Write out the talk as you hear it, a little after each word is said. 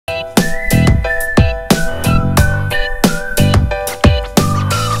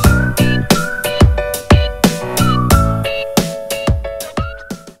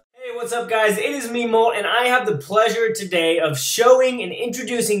Molt, and I have the pleasure today of showing and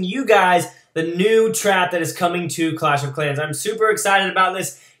introducing you guys the new trap that is coming to Clash of Clans. I'm super excited about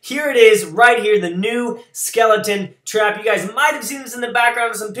this. Here it is, right here, the new skeleton trap. You guys might have seen this in the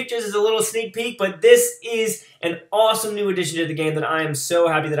background of some pictures as a little sneak peek, but this is an awesome new addition to the game that I am so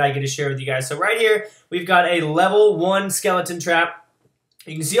happy that I get to share with you guys. So right here, we've got a level 1 skeleton trap.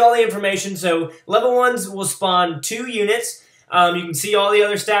 You can see all the information. So level 1s will spawn 2 units. You can see all the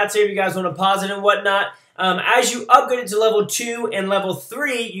other stats here if you guys want to pause it and whatnot. As you upgrade it to level 2 and level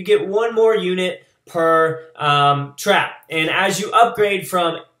 3, you get 1 more unit per trap. And as you upgrade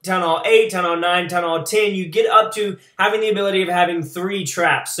from Town Hall 8, Town Hall 9, Town Hall 10, you get up to having the ability of having 3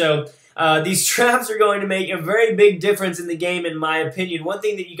 traps. So these traps are going to make a very big difference in the game, in my opinion. One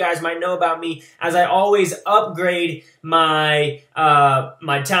thing that you guys might know about me, as I always upgrade my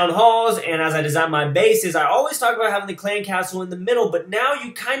my town halls and as I design my bases, I always talk about having the clan castle in the middle, but now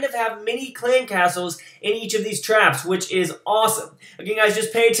you kind of have mini clan castles in each of these traps, which is awesome. Again, guys,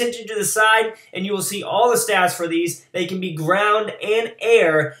 just pay attention to the side, and you will see all the stats for these. They can be ground and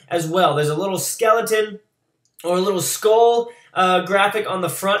air as well. There's a little skeleton or a little skull graphic on the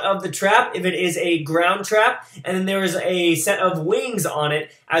front of the trap if it is a ground trap, and then there is a set of wings on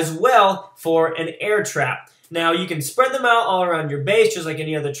it as well for an air trap. Now, you can spread them out all around your base just like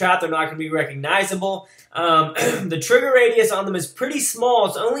any other trap. They're not going to be recognizable. The trigger radius on them is pretty small.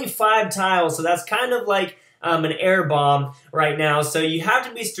 It's only 5 tiles, so that's kind of like an air bomb right now. So you have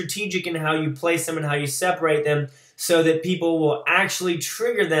to be strategic in how you place them and how you separate them so that people will actually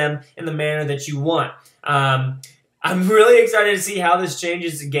trigger them in the manner that you want. I'm really excited to see how this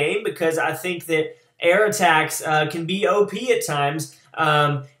changes the game, because I think that air attacks can be OP at times.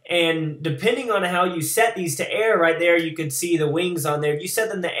 And depending on how you set these to air, right there you can see the wings on there. If you set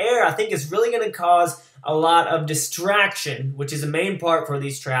them to air, I think it's really going to cause a lot of distraction, which is the main part for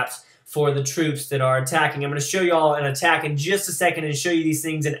these traps for the troops that are attacking. I'm going to show you all an attack in just a second and show you these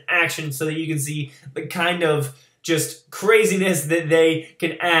things in action so that you can see the kind of just craziness that they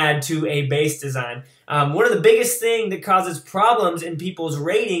can add to a base design. One of the biggest things that causes problems in people's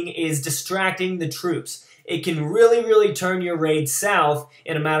raiding is distracting the troops. It can really, really turn your raid south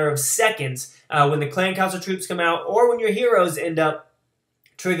in a matter of seconds when the clan council troops come out, or when your heroes end up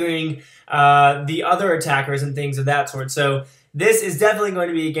triggering the other attackers and things of that sort. So this is definitely going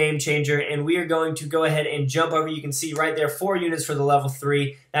to be a game changer, and we are going to go ahead and jump over. You can see right there 4 units for the level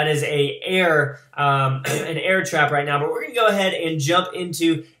 3. That is an air trap right now, but we're going to go ahead and jump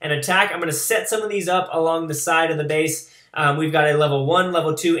into an attack. I'm going to set some of these up along the side of the base. We've got a level 1,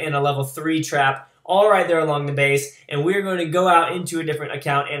 level 2, and a level 3 trap all right there along the base, and we're going to go out into a different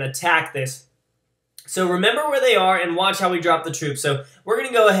account and attack this. So remember where they are and watch how we drop the troops. So we're going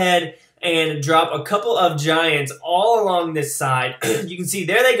to go ahead and drop a couple of giants all along this side. You can see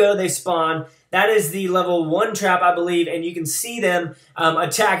there they go, they spawn. That is the level 1 trap, I believe, and you can see them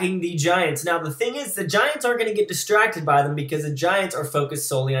attacking the giants. Now, the thing is, the giants aren't going to get distracted by them because the giants are focused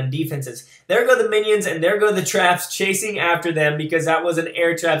solely on defenses. There go the minions, and there go the traps chasing after them because that was an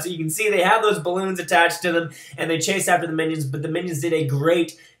air trap. So you can see they have those balloons attached to them, and they chase after the minions, but the minions did a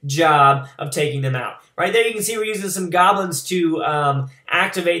great job of taking them out. Right there you can see we're using some goblins to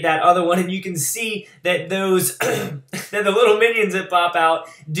activate that other one, and you can see that those that the little minions that pop out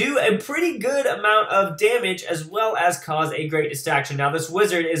do a pretty good amount of damage as well as cause a great distraction. Now this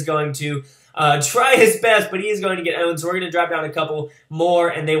wizard is going to try his best, but he is going to get owned, so we're going to drop down a couple more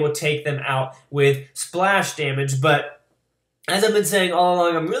and they will take them out with splash damage. But as I've been saying all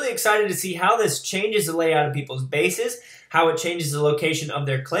along, I'm really excited to see how this changes the layout of people's bases, how it changes the location of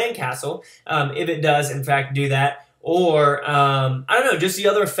their clan castle, if it does in fact do that, or I don't know, just the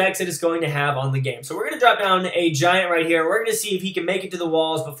other effects that it's going to have on the game. So we're going to drop down a giant right here. We're going to see if he can make it to the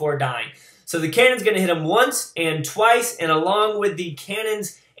walls before dying. So the cannon's going to hit him once and twice, and along with the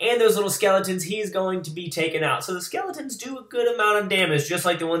cannons and those little skeletons, he's going to be taken out. So the skeletons do a good amount of damage, just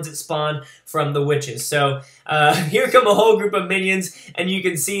like the ones that spawn from the witches. So here come a whole group of minions, and you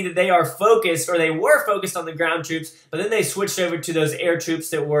can see that they are focused, or they were focused on the ground troops, but then they switched over to those air troops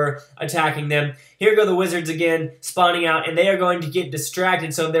that were attacking them. Here go the wizards again, spawning out, and they are going to get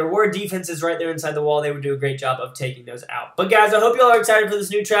distracted. So there were defenses right there inside the wall. They would do a great job of taking those out. But guys, I hope you all are excited for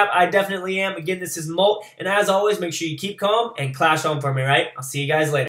this new trap. I definitely am. Again, this is Molt, and as always, make sure you keep calm and clash on for me, right? I'll see you guys later.